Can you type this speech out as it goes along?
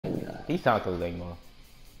He sounds like a lame mo.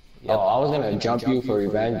 Yep. Oh, I was gonna jump you for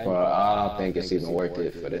revenge, but I don't think it's even worth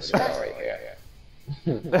it for this girl right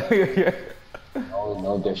here.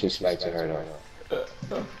 No disrespect to her though.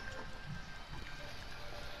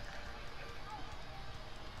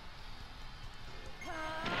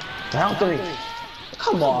 Round 3.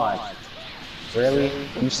 Come on. Really?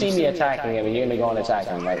 You see me attacking him and you're gonna go and attack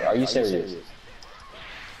him. Like, are you serious?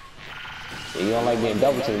 You don't like being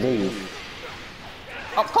double teamed, do you?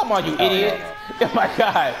 Oh, come on, you idiot. Oh my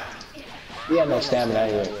god. He had no stamina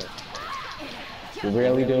anyway. You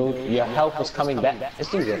really, dude? Your health was coming back. This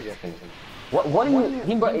dude's a... What do you...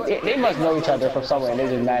 They must know each other from somewhere and they're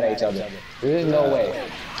just mad at each other. There's no way.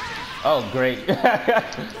 Oh, great.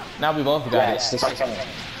 Now we both got it.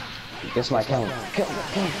 This is my kill. Kill.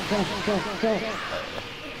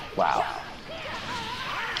 Wow.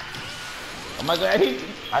 Oh my god.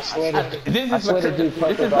 I swear to this is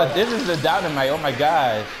the dynamite. Oh my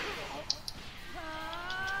god.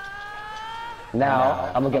 Now,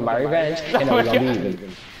 I'm gonna get my revenge, and then we're gonna be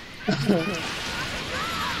even.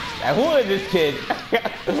 Now, who is this kid?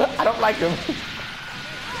 I don't like him.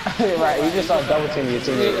 Right, you just saw double team your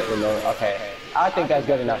teammate. Okay, I think that's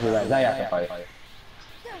good enough revenge. Now y'all can fight.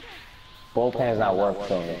 Both hands not worth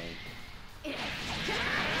killing.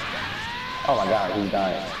 Oh my god, he's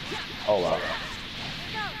dying. Oh wow.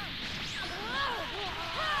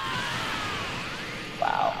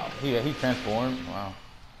 Wow. He transformed. Wow.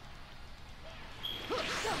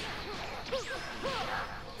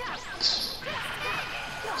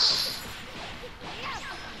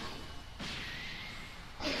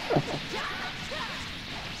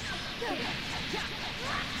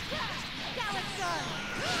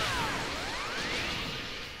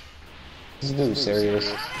 This dude's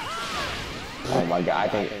serious. Oh my god, I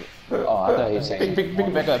think. Oh, I thought he was saying. Pick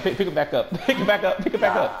it back up. Pick it back up. Pick it back up. Pick it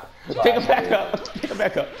back up. Pick it back up. Pick it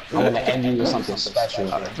back up. I'm gonna end you with something special.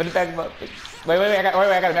 Put it back up. Wait. I got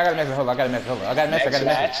a message. Hold on.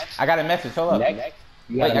 I got a message. Hold up. Wait,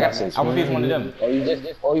 I want to be one of them.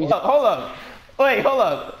 Hold up. Wait, hold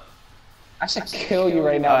up. I should kill you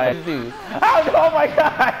right now. Oh my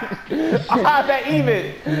god! How's that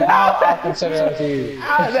even? How's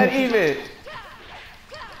that even?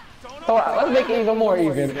 Hold on, let's make it even more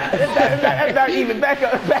even. That's not even. Back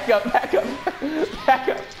up.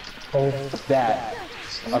 Hold that.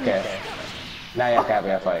 Okay. Now you're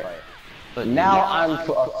happy I fight. Now I'm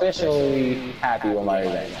officially happy with my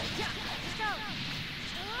revenge.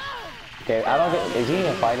 Okay, I don't think... Is he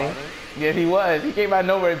even fighting? Yes, he was. He came out of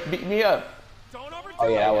nowhere and beat me up. Oh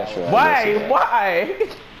yeah, that was true. Why?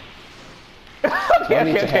 Okay.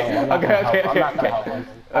 I'm not gonna help him.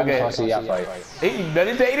 I just want to see y'all fight. Is he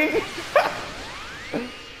meditating?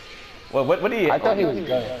 Well, what did he... I thought he was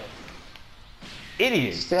good.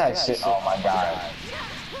 Idiot. Still had shit. Oh my god.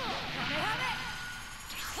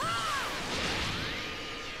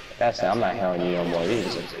 That's it. I'm not hearing you no more. You're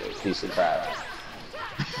just a piece of crap.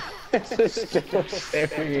 This is still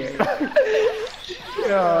staring here.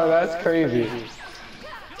 Yo, that's crazy.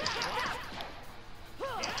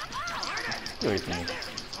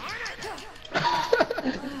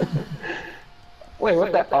 Wait,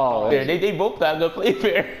 what the? Oh, they both got good play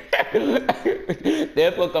fair.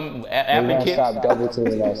 Therefore, come after kids. Stop double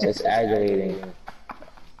teaming us. It's aggravating.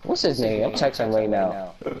 What's his name? I'm texting him right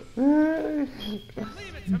now.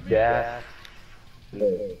 Yeah.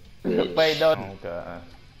 Wait, no. Oh god.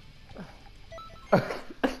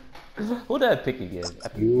 Who did I pick again?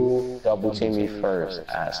 You double team me first,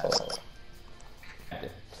 asshole.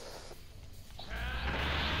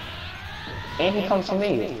 And he comes to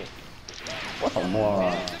me. What a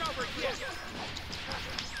moron.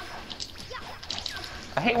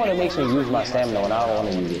 I hate when it makes me use my stamina when I don't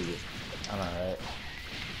want to use it. I'm alright.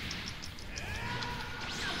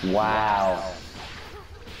 Wow.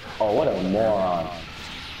 Oh, what a moron.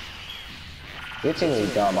 Your team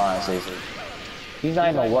is dumb, honestly. He's not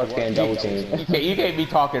even worth getting double teamed. You can't be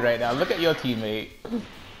talking right now. Look at your teammate.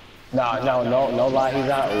 No lie, he's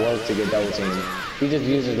not worth to get double teamed. He just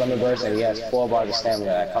uses lemon burst and he has 4 bars of stamina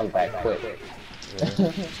that comes back quick.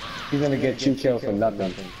 Yeah. He's gonna get 2 kills for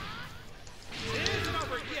nothing.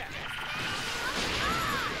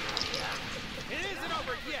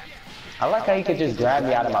 I like how he could just grab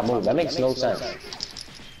me out of my move. That makes no sense.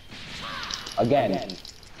 Again.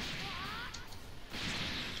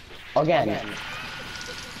 Okay,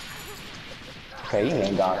 you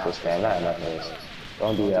ain't got this, man. Not enough of this.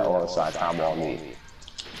 Don't do that all side combo on me.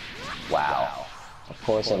 Wow. Of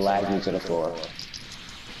course it lagged me to the floor.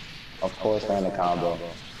 Of course ran the combo.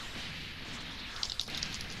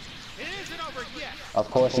 Of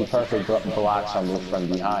course he perfect blocks from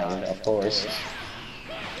behind, of course.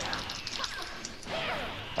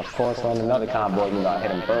 Of course, on another combo, you gotta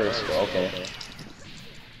hit him first, but okay.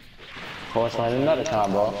 Of course, on another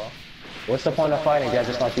combo. What's the point of fighting if I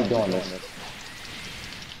just want to keep doing this?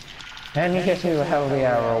 And he hits me with a heavy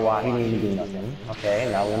arrow while he didn't do nothing. Okay,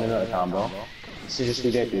 now we're in another combo. This is just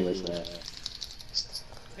ridiculous, man.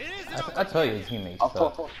 I tell you, his teammates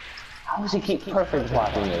suck. How does he keep perfect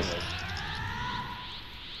blocking this?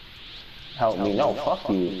 Help me, no, fuck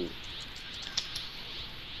you.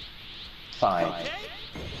 Fine.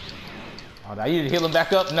 Oh, now you need to heal him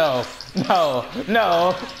back up? No. No.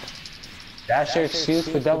 No. That's your excuse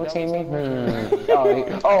for double teaming?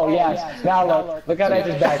 Oh, yes. Now look how that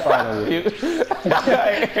just backfired on you.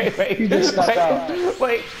 He just stepped out.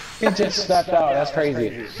 Wait. He just stepped out. That's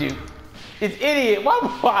crazy. Shoot. It's idiot.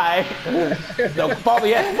 Why? No, fall.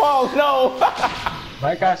 Yes, fall. No.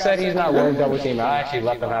 Like I said, he's not worth double teaming. I actually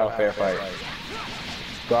let them have a fair fight.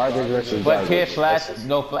 Garbage versus But garbage. can't flash.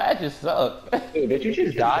 No flashes suck. Dude, did you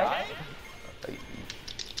just die?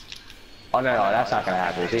 Oh no, that's not gonna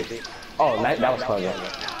happen. See? Oh, that was clever.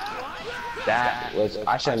 That was.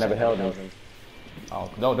 I should have never held him. Oh,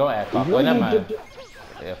 no, don't ask. Oh, never mind.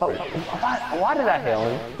 Yeah, why did I hail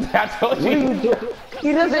him? I told you.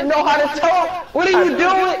 He doesn't know how to talk. What are you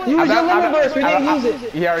doing? Use your universe. We didn't use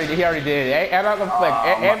it. He already did. I'm not gonna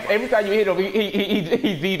flex. Every time you hit him,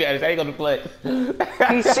 he's Z at it. I ain't gonna flex.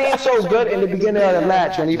 He seemed so good in the beginning of the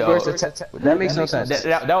match when he first attacked. That makes no sense.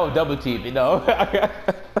 That was double team, you know.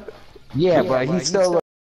 Yeah, but he still.